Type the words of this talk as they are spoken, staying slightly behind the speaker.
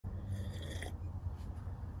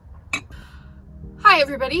Hi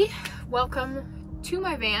everybody, welcome to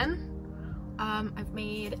my van. I've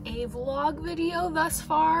made a vlog video thus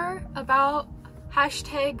far about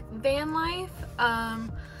 #vanlife,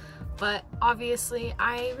 but obviously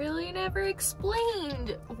I really never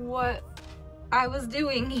explained what I was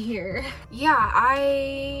doing here. Yeah,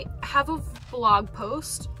 I have a blog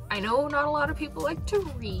post. I know not a lot of people like to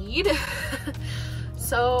read,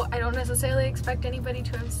 so I don't necessarily expect anybody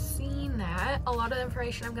to have seen that. A lot of the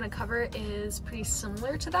information I'm going to cover is pretty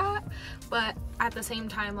similar to that, but at the same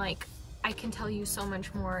time, like, I can tell you so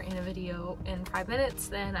much more in a video in 5 minutes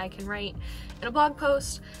than I can write in a blog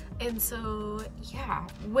post. And so yeah,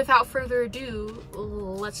 without further ado,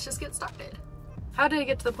 let's just get started. How did I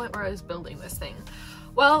get to the point where I was building this thing?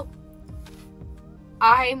 Well,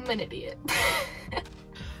 I'm an idiot.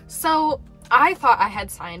 So I thought I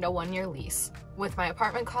had signed a 1-year lease with my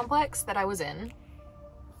apartment complex that I was in.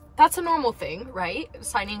 That's a normal thing, right?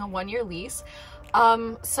 Signing a 1-year lease.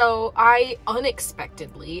 So I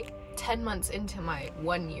unexpectedly, 10 months into my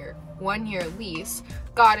one year lease,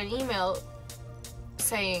 got an email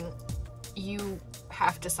saying you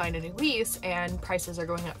have to sign a new lease and prices are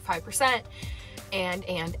going up 5%.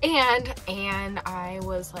 And I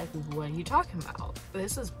was like, what are you talking about?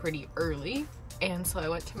 This is pretty early. And so I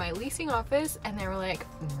went to my leasing office and they were like,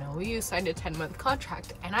 no, you signed a 10-month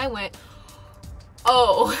contract. And I went,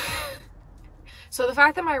 oh. So the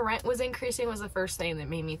fact that my rent was increasing was the first thing that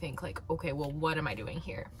made me think, like, okay, well, what am I doing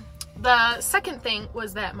here? The second thing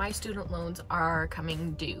was that my student loans are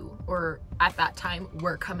coming due, or at that time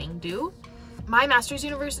were coming due. My master's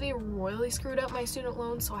university royally screwed up my student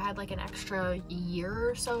loans, so I had like an extra year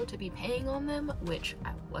or so to be paying on them, which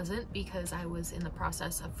I wasn't because I was in the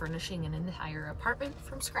process of furnishing an entire apartment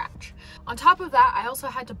from scratch. On top of that, I also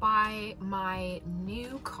had to buy my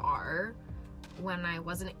new car when I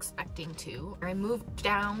wasn't expecting to. I moved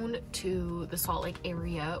down to the Salt Lake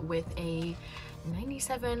area with a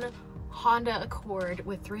 97 Honda Accord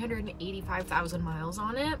with 385,000 miles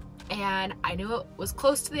on it, and I knew it was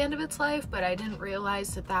close to the end of its life, but I didn't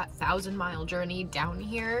realize that that 1,000-mile journey down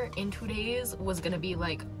here in 2 days was gonna be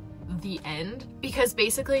like the end, because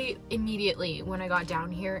basically immediately when I got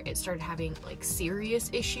down here it started having like serious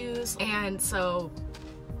issues, and so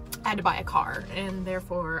I had to buy a car, and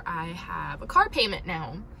therefore I have a car payment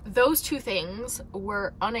now. Those two things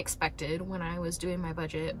were unexpected when I was doing my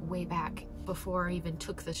budget way back before I even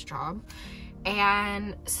took this job,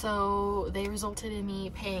 and so they resulted in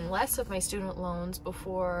me paying less of my student loans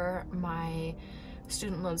before my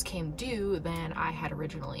student loans came due than I had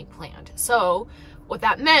originally planned. So what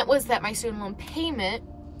that meant was that my student loan payment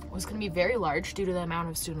was going to be very large due to the amount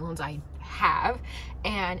of student loans I have,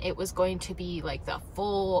 and it was going to be like the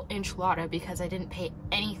full enchilada because I didn't pay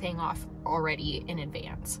anything off already in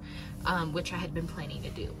advance, which I had been planning to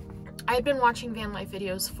do. I had been watching van life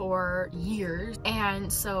videos for years,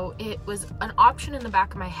 and so it was an option in the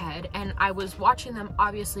back of my head, and I was watching them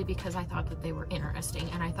obviously because I thought that they were interesting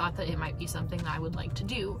and I thought that it might be something that I would like to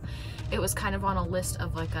do. It was kind of on a list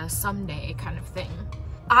of like a someday kind of thing.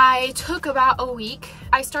 I took about a week.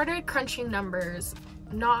 I started crunching numbers,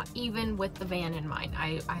 not even with the van in mind.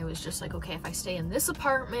 I was just like, okay, if I stay in this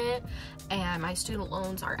apartment and my student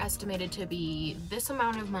loans are estimated to be this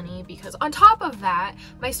amount of money, because on top of that,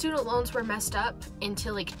 my student loans were messed up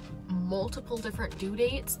into like multiple different due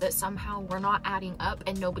dates that somehow were not adding up,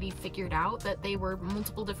 and nobody figured out that they were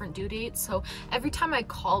multiple different due dates. So every time I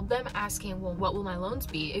called them asking, well, what will my loans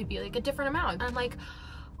be? It'd be like a different amount. And I'm like,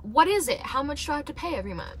 what is it? How much do I have to pay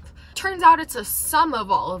every month? Turns out it's a sum of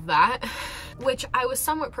all of that, which I was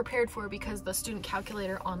somewhat prepared for because the student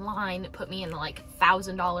calculator online put me in the like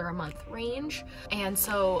 $1,000 a month range. And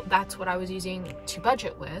so that's what I was using to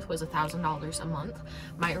budget with, was $1,000 a month.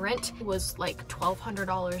 My rent was like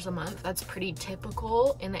 $1,200 a month. That's pretty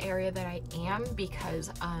typical in the area that I am because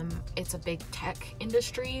it's a big tech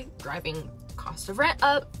industry driving cost of rent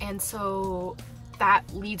up. And so that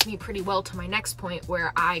leads me pretty well to my next point,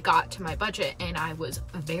 where I got to my budget and I was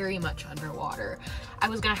very much underwater. I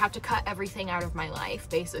was gonna have to cut everything out of my life,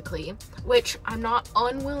 basically, which I'm not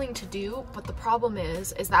unwilling to do, but the problem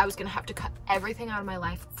is that I was gonna have to cut everything out of my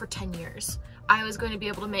life for 10 years. I was going to be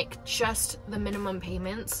able to make just the minimum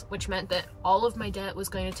payments, which meant that all of my debt was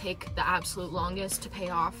going to take the absolute longest to pay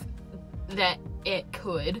off that it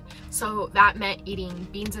could. So that meant eating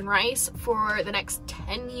beans and rice for the next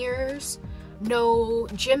 10 years. No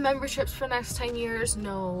gym memberships for the next 10 years,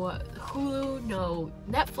 no Hulu, no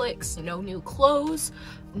Netflix, no new clothes,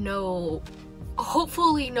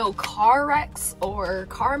 hopefully no car wrecks or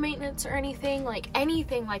car maintenance or anything like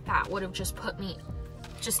that would have just put me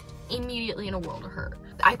just immediately in a world of hurt.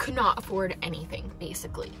 I could not afford anything,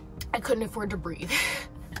 basically. I couldn't afford to breathe.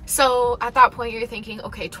 So at that point you're thinking,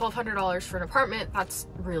 okay, $1,200 for an apartment, that's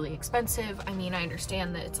really expensive. I mean, I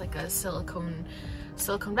understand that it's like a Silicon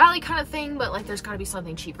Valley kind of thing, but like there's got to be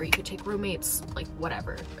something cheaper. You could take roommates, like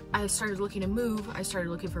whatever. I started looking to move. I started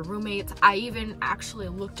looking for roommates. I even actually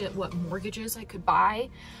looked at what mortgages I could buy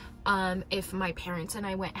if my parents and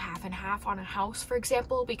I went half and half on a house, for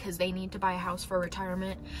example, because they need to buy a house for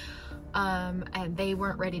retirement. And they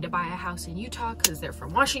weren't ready to buy a house in Utah because they're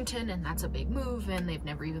from Washington and that's a big move and they've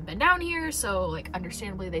never even been down here. So like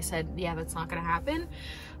understandably they said, yeah, that's not gonna happen.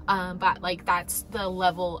 But like that's the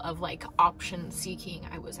level of like option seeking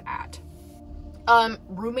I was at.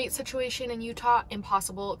 Roommate situation in Utah,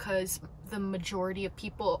 impossible, because the majority of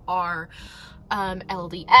people are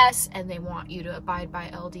LDS and they want you to abide by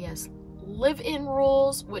LDS live-in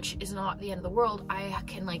rules, which is not the end of the world. I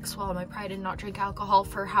can like swallow my pride and not drink alcohol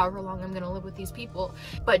for however long I'm gonna live with these people,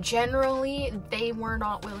 but generally they were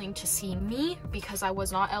not willing to see me because I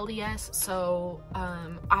was not LDS. So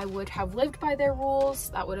I would have lived by their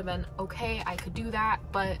rules. That would have been okay, I could do that,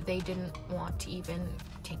 but they didn't want to even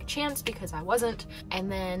take a chance because I wasn't. And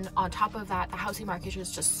then on top of that, the housing market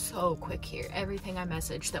is just so quick here. Everything I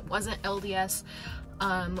messaged that wasn't LDS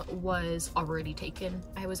was already taken.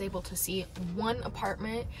 I was able to see one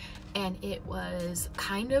apartment and it was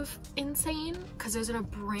kind of insane because there's in a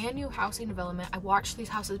brand new housing development. I watched these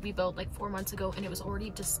houses be built like 4 months ago and it was already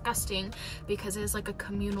disgusting because it's like a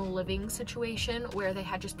communal living situation where they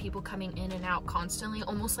had just people coming in and out constantly,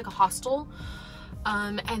 almost like a hostel.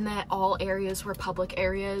 And that all areas were public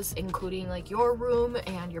areas, including like your room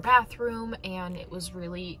and your bathroom, and it was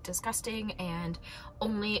really disgusting and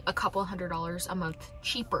only a couple $100s a month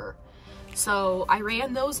cheaper. So I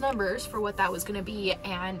ran those numbers for what that was going to be,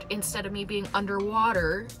 and instead of me being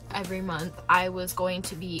underwater every month, I was going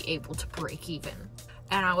to be able to break even.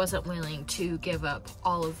 And I wasn't willing to give up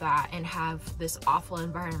all of that and have this awful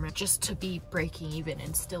environment just to be breaking even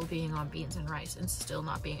and still being on beans and rice and still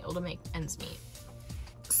not being able to make ends meet.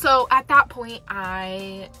 So at that point,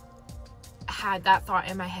 I had that thought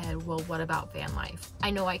in my head, well, what about van life? I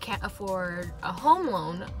know I can't afford a home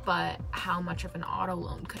loan, but how much of an auto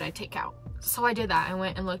loan could I take out? So I did that. I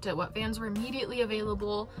went and looked at what vans were immediately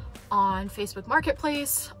available on Facebook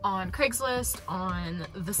Marketplace, on Craigslist, on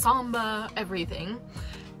the Samba, everything.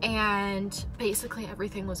 And basically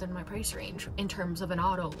everything was in my price range in terms of an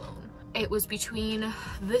auto loan. It was between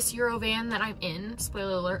this Eurovan that I'm in,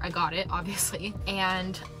 spoiler alert, I got it obviously,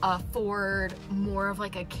 and a Ford, more of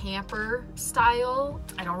like a camper style.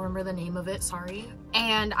 I don't remember the name of it, sorry.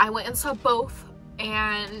 And I went and saw both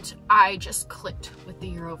and I just clicked with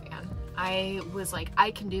the Eurovan. I was like,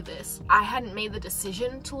 I can do this. I hadn't made the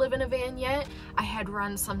decision to live in a van yet. I had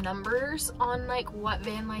run some numbers on like what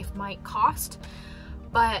van life might cost,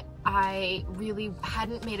 but I really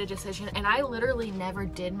hadn't made a decision, and I literally never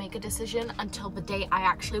did make a decision until the day I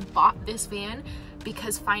actually bought this van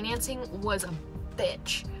because financing was a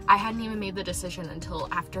bitch. I hadn't even made the decision until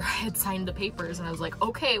after I had signed the papers and I was like,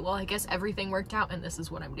 okay, well, I guess everything worked out and this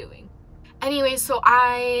is what I'm doing. Anyway, so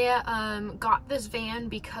I got this van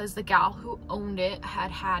because the gal who owned it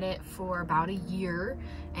had had it for about a year,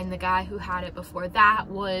 and the guy who had it before that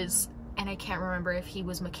was, and I can't remember if he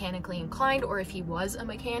was mechanically inclined or if he was a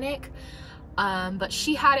mechanic, but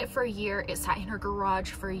she had it for a year. It sat in her garage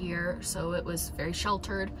for a year, so it was very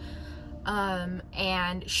sheltered,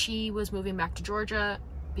 and she was moving back to Georgia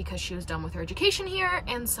because she was done with her education here,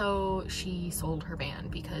 and so she sold her van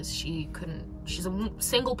because she couldn't, she's a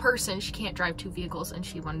single person, she can't drive 2 vehicles, and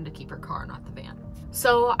she wanted to keep her car, not the van.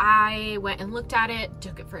 So I went and looked at it,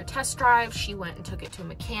 took it for a test drive. She went and took it to a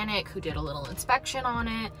mechanic who did a little inspection on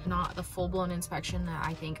it. Not the full-blown inspection that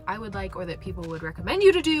I think I would like or that people would recommend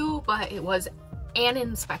you to do, but it was an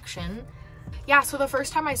inspection. Yeah, so the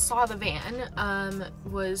first time I saw the van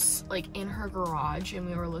was like in her garage, and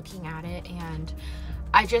we were looking at it, and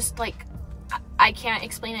I just like, I can't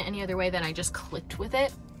explain it any other way than I just clicked with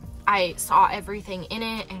it. I saw everything in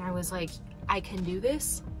it and I was like, I can do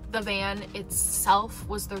this. The van itself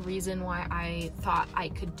was the reason why I thought I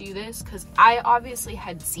could do this, because I obviously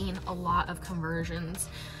had seen a lot of conversions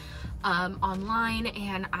online,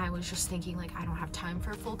 and I was just thinking like, I don't have time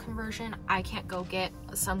for a full conversion. I can't go get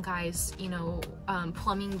some guy's, you know,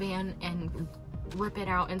 plumbing van and rip it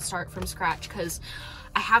out and start from scratch, because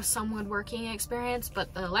I have some woodworking experience,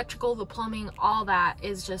 but the electrical, the plumbing, all that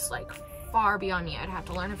is just like far beyond me. I'd have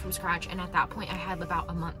to learn it from scratch, and at that point I had about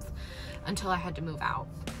a month until I had to move out.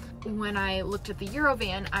 when I looked at the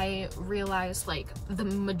Eurovan, I realized like the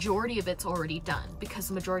majority of it's already done because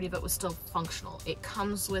the majority of it was still functional. It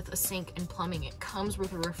comes with a sink and plumbing, it comes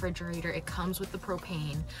with a refrigerator, it comes with the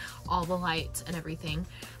propane, all the lights and everything.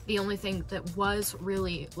 The only thing that was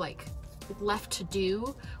really like left to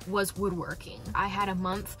do was woodworking. I had a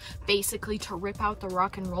month basically to rip out the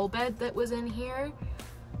rock and roll bed that was in here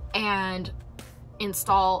and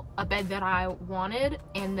install a bed that I wanted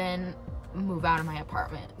and then move out of my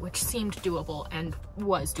apartment, which seemed doable and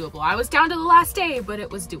was doable. I was down to the last day, but it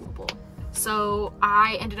was doable. So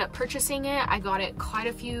I ended up purchasing it. I got it quite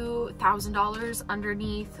a few $1,000s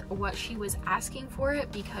underneath what she was asking for it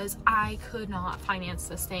because I could not finance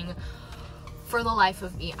this thing for the life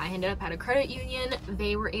of me. I ended up at a credit union.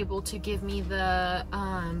 They were able to give me the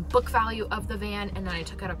book value of the van, and then I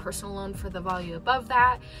took out a personal loan for the value above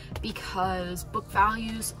that because book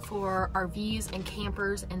values for RVs and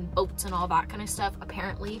campers and boats and all that kind of stuff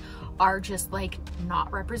apparently are just like not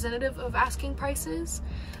representative of asking prices.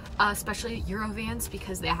 Especially Eurovans,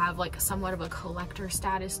 because they have like somewhat of a collector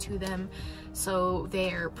status to them, so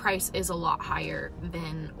their price is a lot higher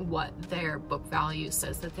than what their book value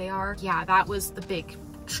says that they are. Yeah, that was the big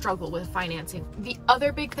struggle with financing. The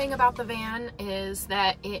other big thing about the van is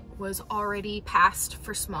that it was already passed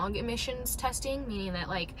for smog emissions testing, meaning that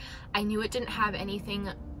like I knew it didn't have anything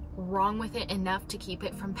wrong with it enough to keep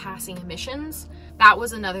it from passing emissions. That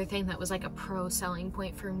was another thing that was like a pro selling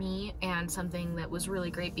point for me, and something that was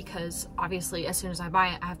really great because obviously as soon as I buy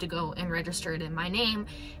it I have to go and register it in my name,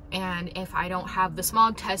 and if I don't have the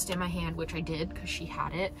smog test in my hand, which I did because she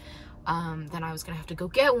had it, then I was gonna have to go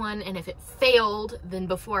get one, and if it failed, then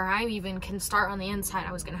before I even can start on the inside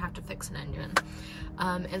I was gonna have to fix an engine.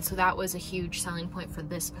 And so that was a huge selling point for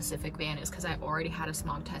this specific van, is because I already had a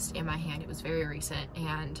smog test in my hand. It was very recent,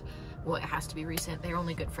 and well, it has to be recent. They're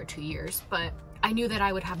only good for 2 years, but I knew that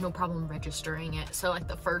I would have no problem registering it. So like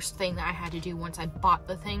the first thing that I had to do once I bought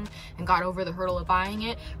the thing and got over the hurdle of buying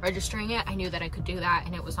it, registering it, I knew that I could do that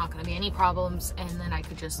and it was not going to be any problems, and then I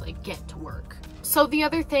could just like get to work. So the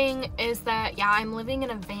other thing is that, yeah, I'm living in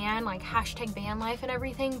a van, like hashtag van life and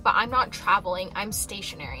everything, but I'm not traveling, I'm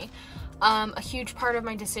stationary. A huge part of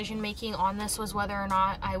my decision making on this was whether or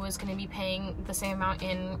not I was going to be paying the same amount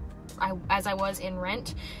as I was in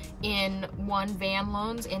rent in one van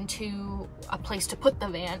loans into a place to put the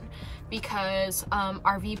van, because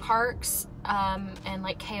RV parks and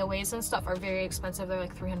like KOAs and stuff are very expensive. They're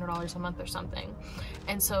like $300 a month or something,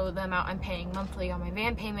 and so the amount I'm paying monthly on my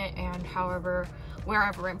van payment and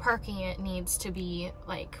wherever I'm parking it needs to be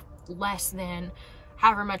like less than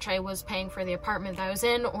however much I was paying for the apartment that I was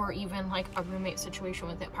in, or even like a roommate situation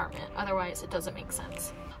with the apartment. Otherwise it doesn't make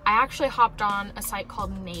sense. I actually hopped on a site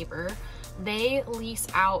called Neighbor. They lease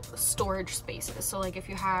out storage spaces. So like if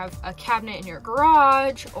you have a cabinet in your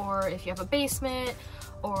garage, or if you have a basement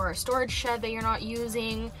or a storage shed that you're not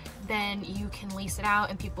using, then you can lease it out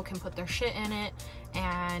and people can put their shit in it,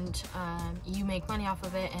 and you make money off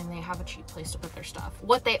of it, and they have a cheap place to put their stuff.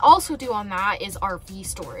 What they also do on that is RV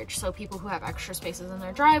storage. So people who have extra spaces in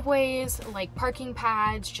their driveways, like parking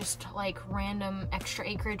pads, just like random extra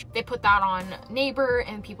acreage, they put that on Neighbor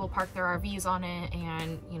and people park their RVs on it.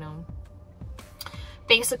 And you know,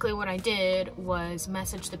 basically what I did was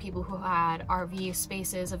message the people who had RV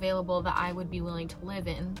spaces available that I would be willing to live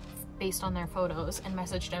in based on their photos, and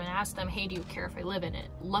messaged them and asked them, hey, do you care if I live in it?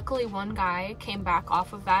 Luckily one guy came back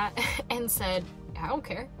off of that and said, I don't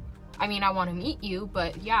care. I mean, I want to meet you,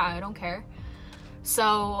 but yeah, I don't care.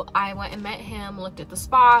 So I went and met him, looked at the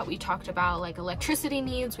spot, we talked about like electricity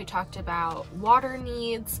needs, we talked about water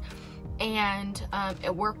needs, and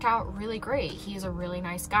it worked out really great. He's a really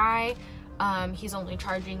nice guy. He's only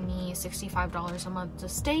charging me $65 a month to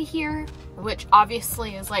stay here, which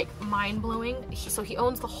obviously is like mind-blowing. So he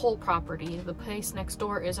owns the whole property. The place next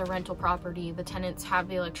door is a rental property. The tenants have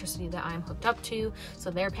the electricity that I'm hooked up to, so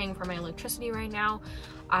they're paying for my electricity right now.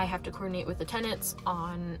 I have to coordinate with the tenants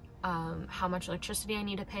on how much electricity I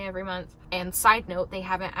need to pay every month. And side note, they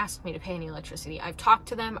haven't asked me to pay any electricity. I've talked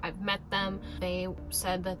to them, I've met them. They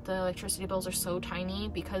said that the electricity bills are so tiny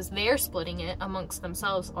because they're splitting it amongst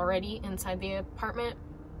themselves already inside the apartment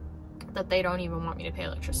that they don't even want me to pay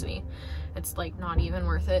electricity. It's like not even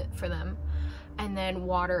worth it for them. And then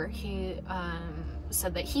water, he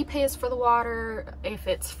said that he pays for the water. If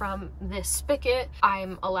it's from this spigot,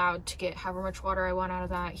 I'm allowed to get however much water I want out of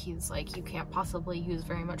that. He's like, you can't possibly use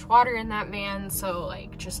very much water in that van, so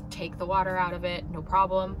like just take the water out of it, no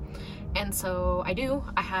problem. And so I do.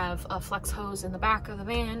 I have a flex hose in the back of the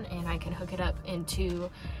van, and I can hook it up into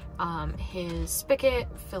his spigot,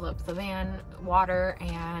 fill up the van water,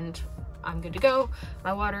 and I'm good to go.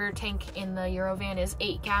 My water tank in the Eurovan is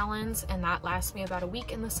 8 gallons, and that lasts me about a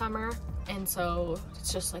week in the summer. And so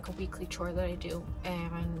it's just like a weekly chore that I do,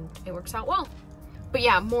 and it works out well. But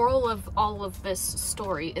yeah, moral of all of this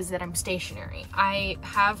story is that I'm stationary. I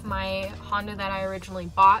have my Honda that I originally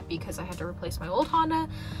bought because I had to replace my old Honda.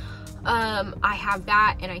 I have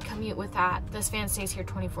that and I commute with that. This van stays here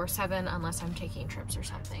 24/7 unless I'm taking trips or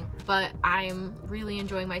something. But I'm really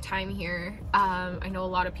enjoying my time here. I know a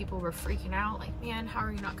lot of people were freaking out, like, man, how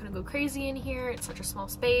are you not gonna go crazy in here? It's such a small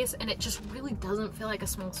space, and it just really doesn't feel like a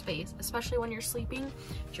small space, especially when you're sleeping.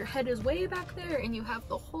 Your head is way back there and you have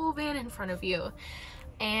the whole van in front of you.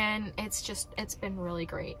 And it's been really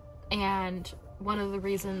great. And one of the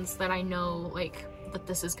reasons that I know like that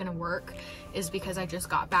this is gonna work is because I just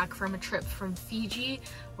got back from a trip from Fiji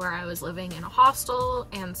where I was living in a hostel,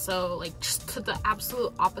 and so like just to the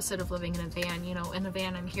absolute opposite of living in a van. You know, in a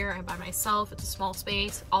van I'm here, I'm by myself, it's a small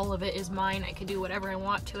space, all of it is mine, I can do whatever I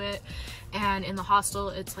want to it. And in the hostel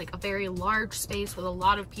it's like a very large space with a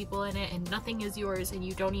lot of people in it, and nothing is yours, and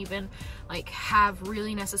you don't even like have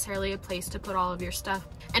really necessarily a place to put all of your stuff.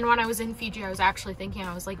 And when I was in Fiji, I was actually thinking,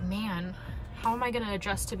 I was like, man, how am I gonna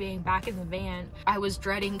adjust to being back in the van? I was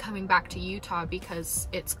dreading coming back to Utah because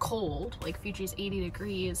it's cold. Like Fiji's 80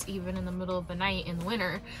 degrees even in the middle of the night in the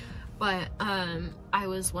winter. But I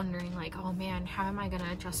was wondering like, oh man, how am I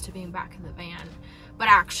gonna adjust to being back in the van? But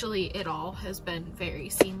actually it all has been very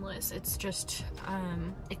seamless. It's just,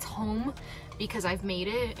 it's home because I've made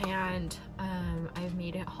it, and I've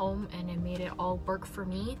made it home, and I made it all work for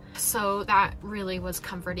me. So that really was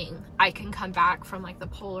comforting. I can come back from like the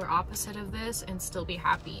polar opposite of this and still be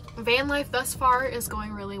happy. Van life thus far is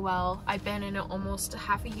going really well. I've been in it almost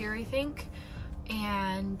half a year, I think.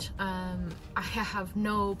 And I have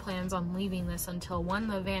no plans on leaving this until 1,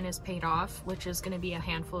 the van is paid off, which is going to be a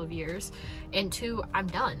handful of years, and 2, I'm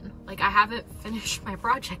done. Like I haven't finished my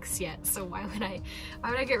projects yet, so why would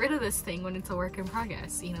I get rid of this thing when it's a work in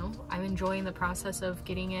progress? You know, I'm enjoying the process of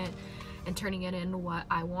getting it and turning it into what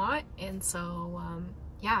I want. And so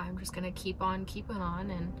yeah, I'm just gonna keep on keeping on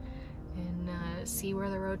and see where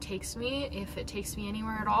the road takes me. If it takes me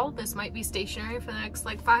anywhere at all, this might be stationary for the next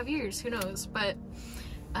like 5 years, who knows. But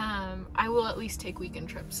I will at least take weekend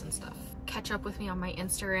trips and stuff. Catch up with me on my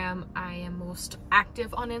Instagram. I am most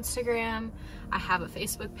active on Instagram. I have a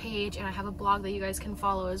Facebook page, and I have a blog that you guys can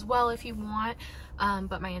follow as well if you want.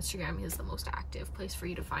 But my Instagram is the most active place for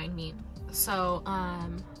you to find me. So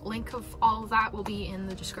link of all of that will be in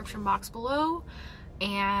the description box below.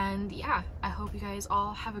 And yeah, I hope you guys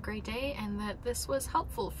all have a great day and that this was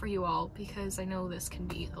helpful for you all, because I know this can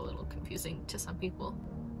be a little confusing to some people.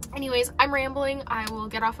 Anyways, I'm rambling. I will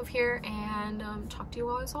get off of here and talk to you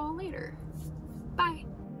guys all later. Bye.